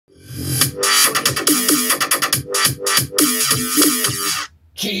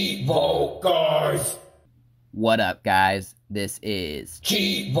Cheevo guys! What up, guys? This is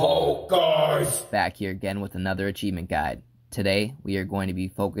Cheevo guys! back here again with another achievement guide. Today, we are going to be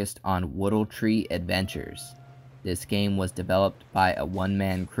focused on Woodle Tree Adventures. This game was developed by a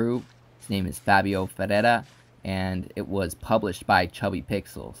one-man crew. His name is Fabio Ferrera, and it was published by Chubby.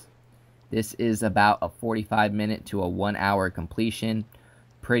 This is about a 45-minute to a 1-hour completion.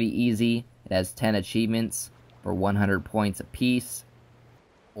 Pretty easy. It has 10 achievements for 100 points apiece.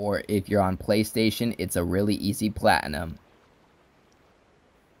 Or if you're on PlayStation, it's a really easy platinum.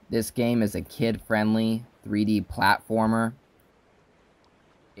 This game is a kid-friendly 3D platformer.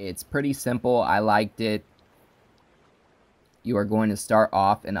 It's pretty simple. I liked it. You are going to start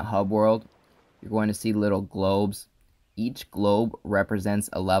off in a hub world. You're going to see little globes. Each globe represents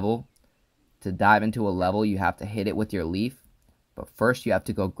a level. To dive into a level, you have to hit it with your leaf. But first, you have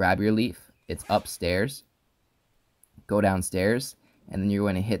to go grab your leaf. It's upstairs. Go downstairs. And then you're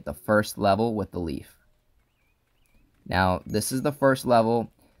going to hit the first level with the leaf. Now, this is the first level.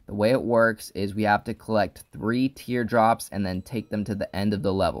 The way it works is we have to collect 3 teardrops and then take them to the end of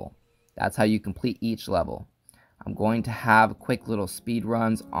the level. That's how you complete each level. I'm going to have quick little speed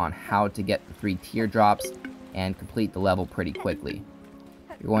runs on how to get the 3 teardrops and complete the level pretty quickly.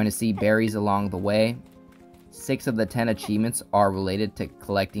 You're going to see berries along the way. 6 of the 10 achievements are related to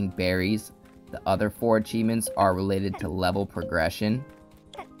collecting berries. The other 4 achievements are related to level progression.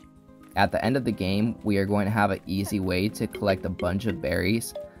 At the end of the game, we are going to have an easy way to collect a bunch of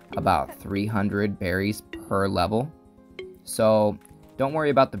berries, about 300 berries per level. So don't worry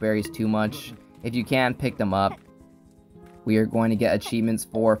about the berries too much. If you can, pick them up. We are going to get achievements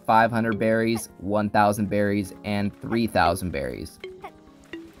for 500 berries, 1,000 berries, and 3,000 berries.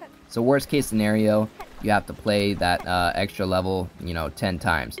 So worst case scenario, you have to play that extra level, 10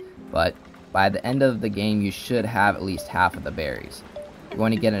 times. But by the end of the game, you should have at least half of the berries. You're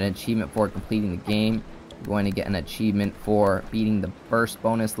going to get an achievement for completing the game. You're going to get an achievement for beating the first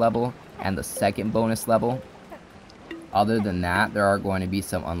bonus level and the second bonus level. Other than that, there are going to be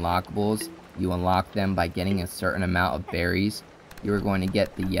some unlockables. You unlock them by getting a certain amount of berries. You are going to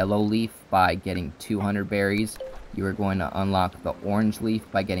get the yellow leaf by getting 200 berries. You are going to unlock the orange leaf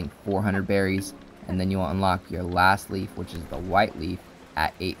by getting 400 berries. And then you will unlock your last leaf, which is the white leaf,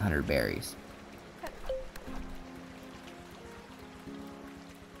 at 800 berries.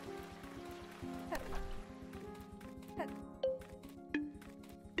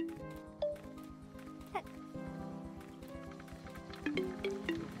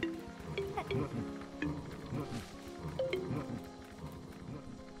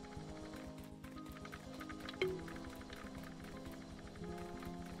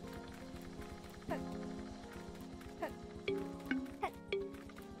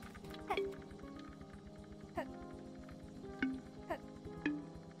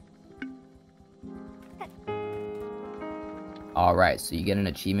 Alright, so you get an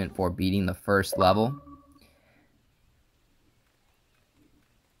achievement for beating the first level.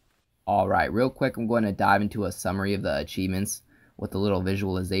 Alright, real quick, I'm going to dive into a summary of the achievements with a little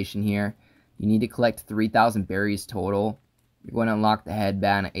visualization here. You need to collect 3,000 berries total. You're going to unlock the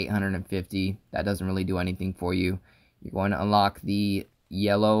headband at 850. That doesn't really do anything for you. You're going to unlock the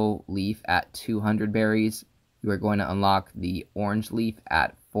yellow leaf at 200 berries. You are going to unlock the orange leaf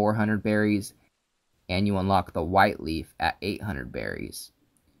at 400 berries. And you unlock the white leaf at 800 berries.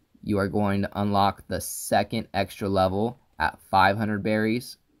 You are going to unlock the second extra level at 500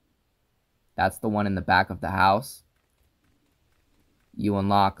 berries. That's the one in the back of the house. You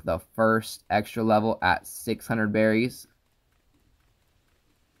unlock the first extra level at 600 berries.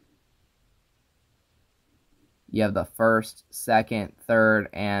 You have the first, second, third,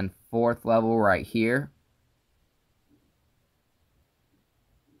 and fourth level right here.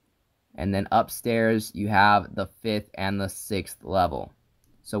 And then upstairs, you have the 5th and the 6th level.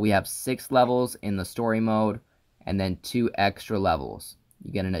 So we have 6 levels in the story mode, and then 2 extra levels.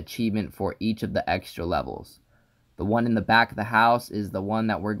 You get an achievement for each of the extra levels. The one in the back of the house is the one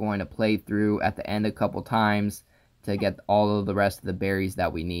that we're going to play through at the end a couple times to get all of the rest of the berries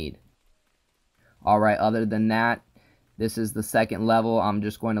that we need. Alright, other than that, this is the second level. I'm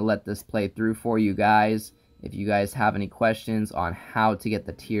just going to let this play through for you guys. If you guys have any questions on how to get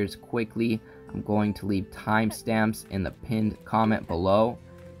the tiers quickly, I'm going to leave timestamps in the pinned comment below.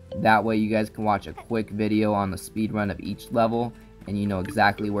 That way you guys can watch a quick video on the speedrun of each level and you know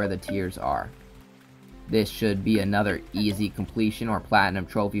exactly where the tiers are. This should be another easy completion or platinum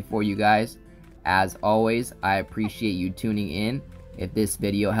trophy for you guys. As always, I appreciate you tuning in. If this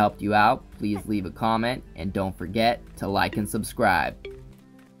video helped you out, please leave a comment and don't forget to like and subscribe.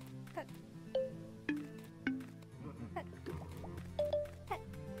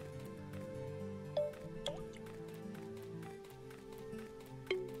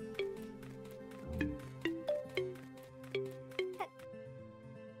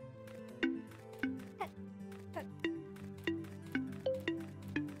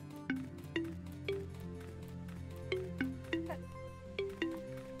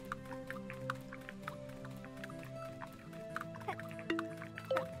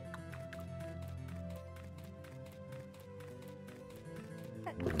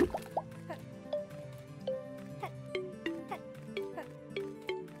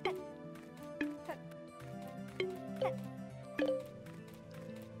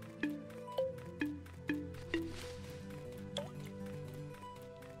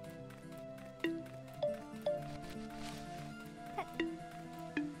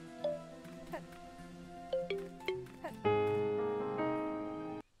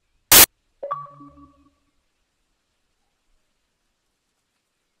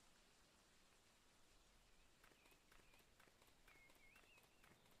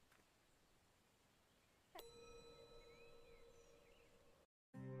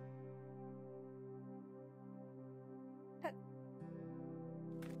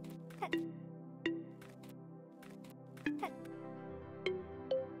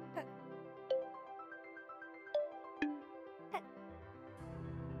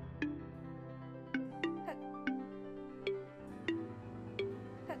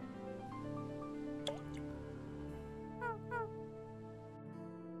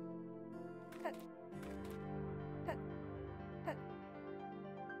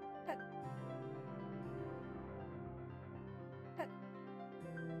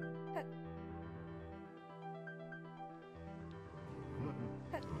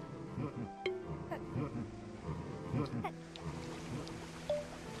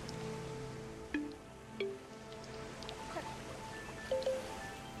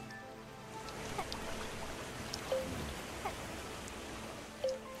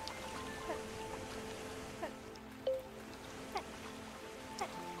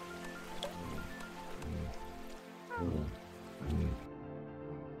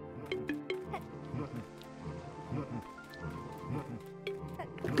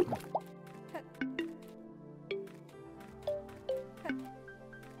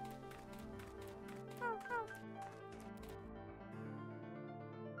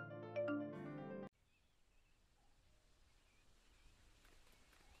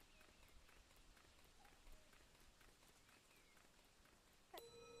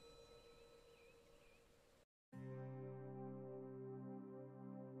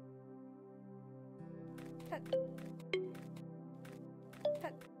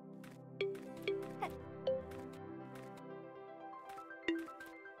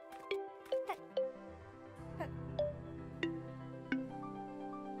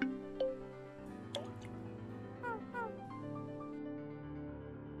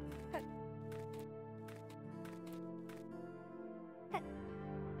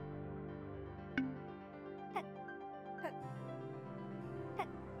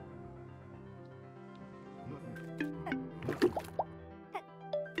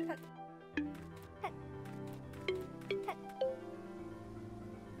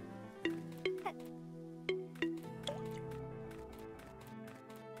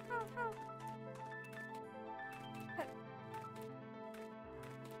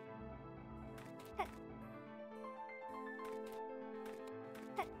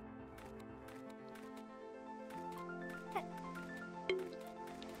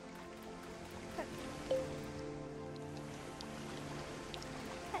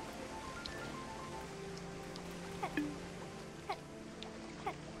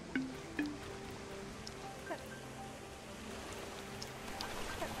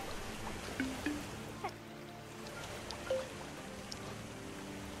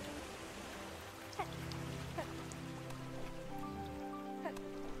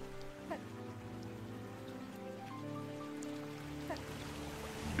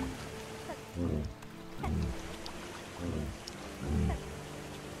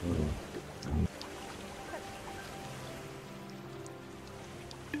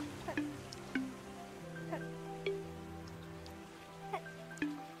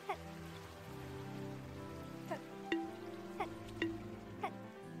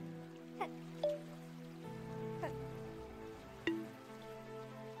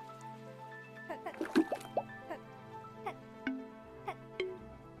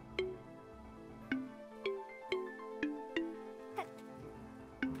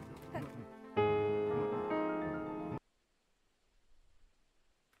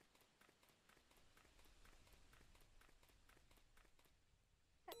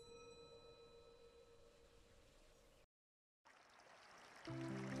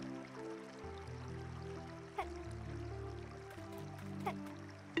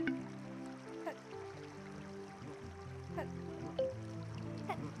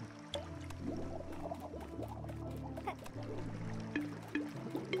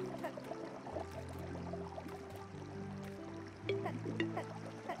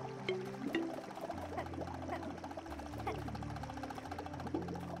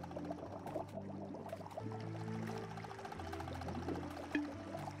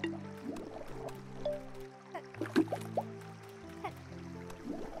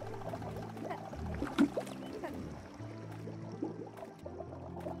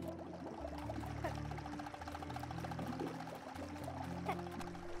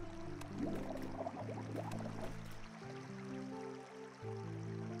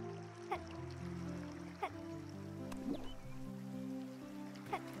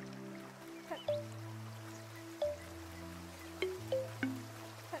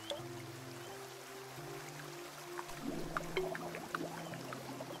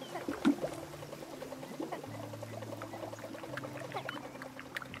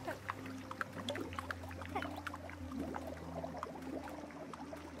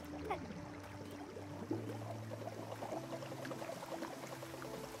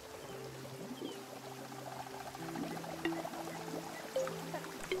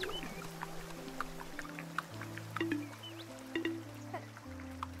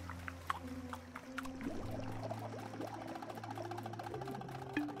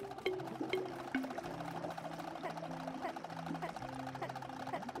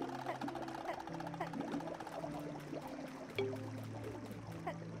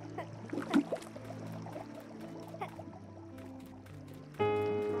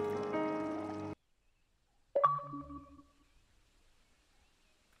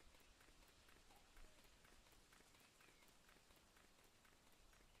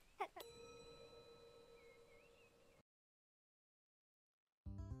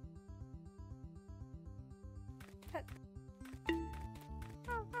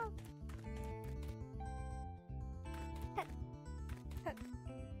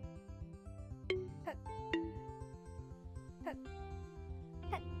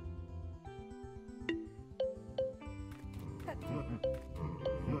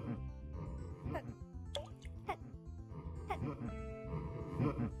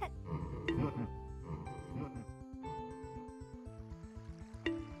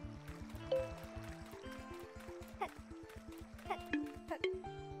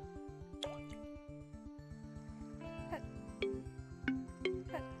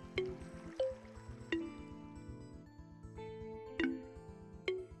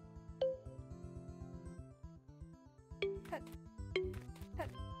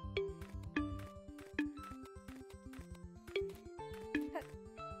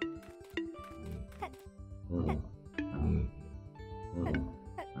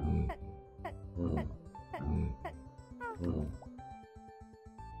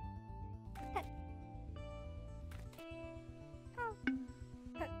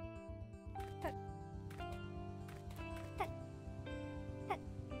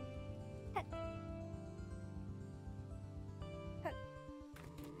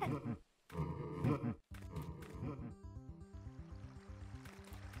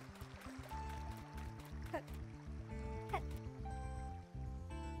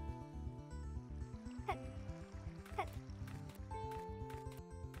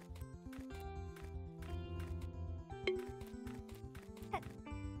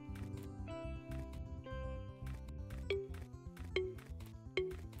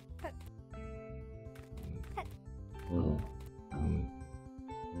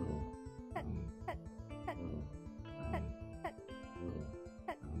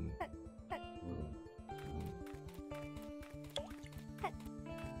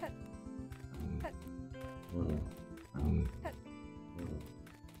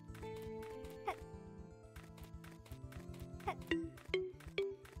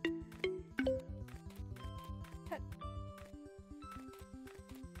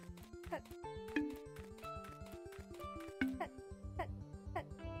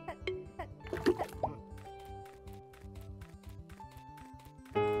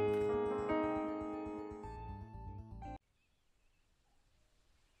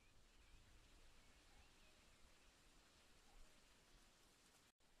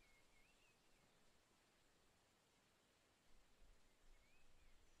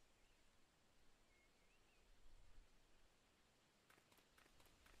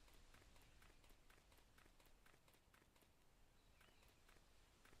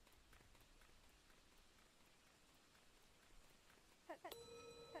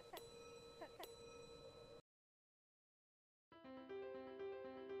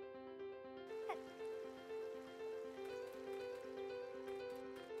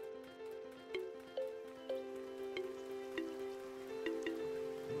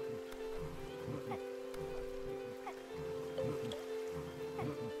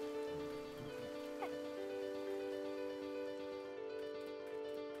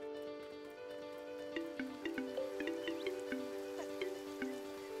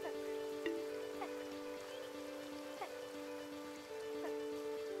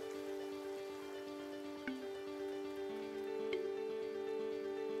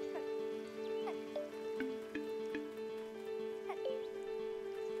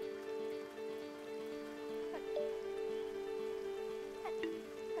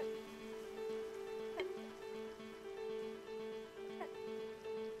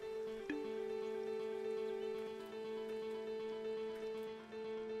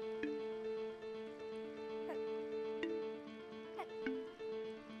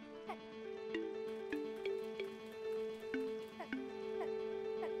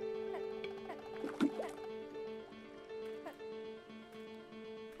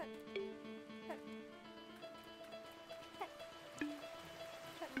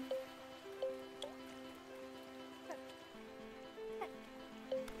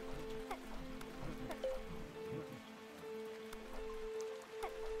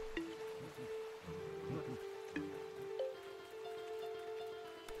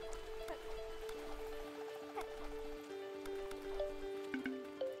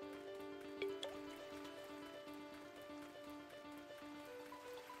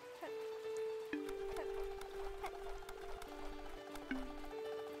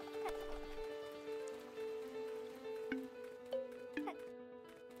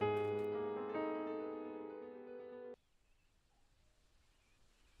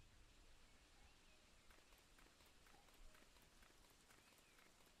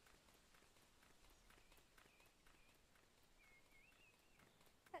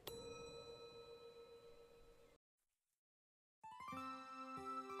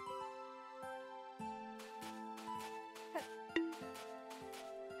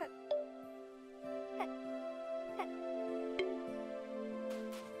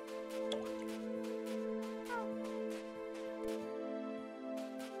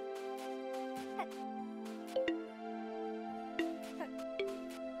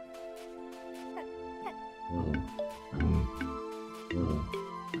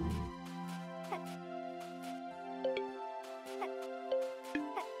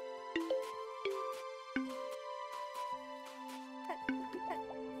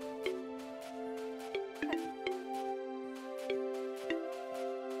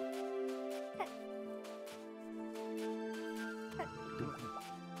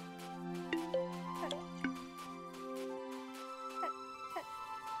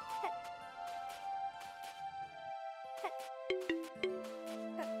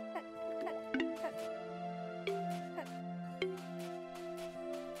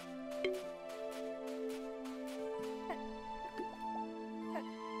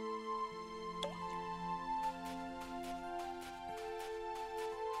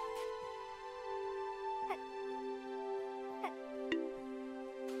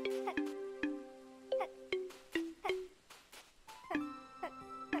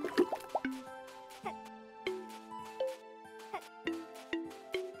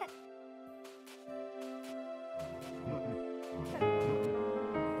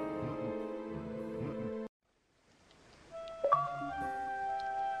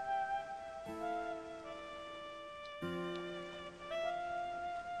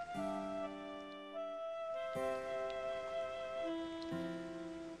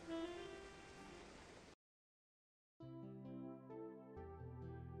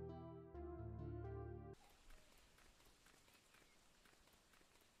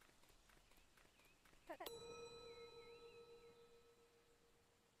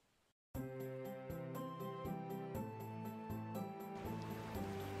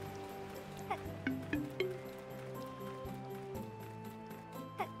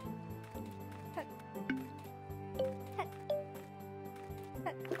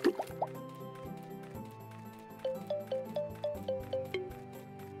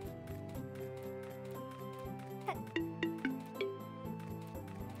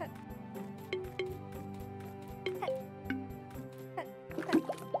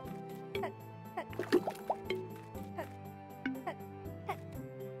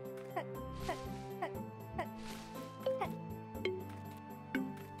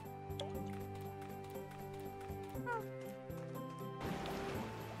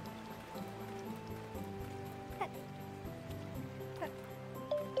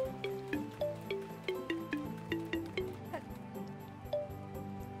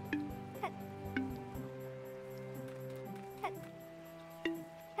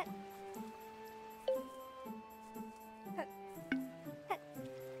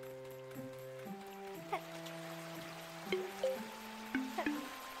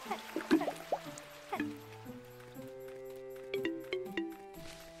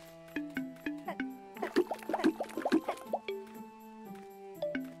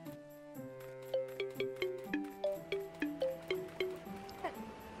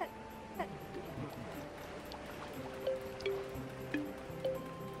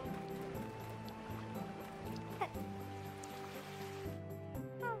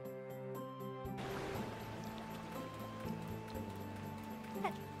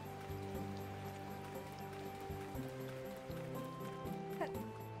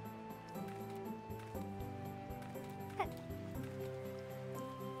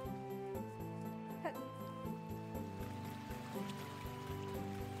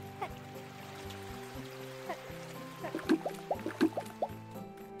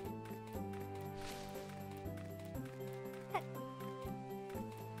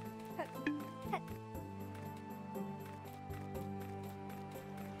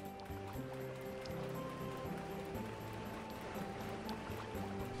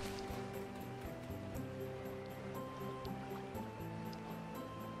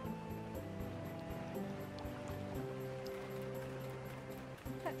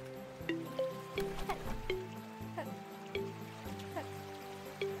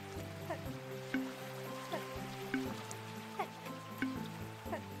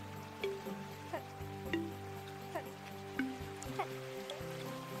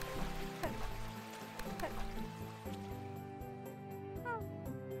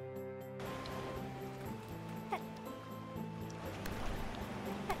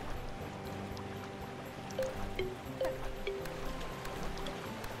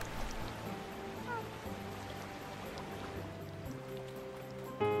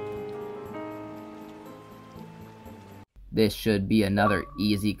 This should be another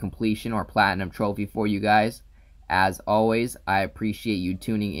easy completion or platinum trophy for you guys. As always, I appreciate you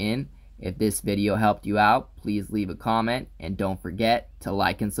tuning in. If this video helped you out, please leave a comment and don't forget to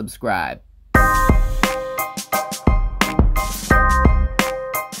like and subscribe.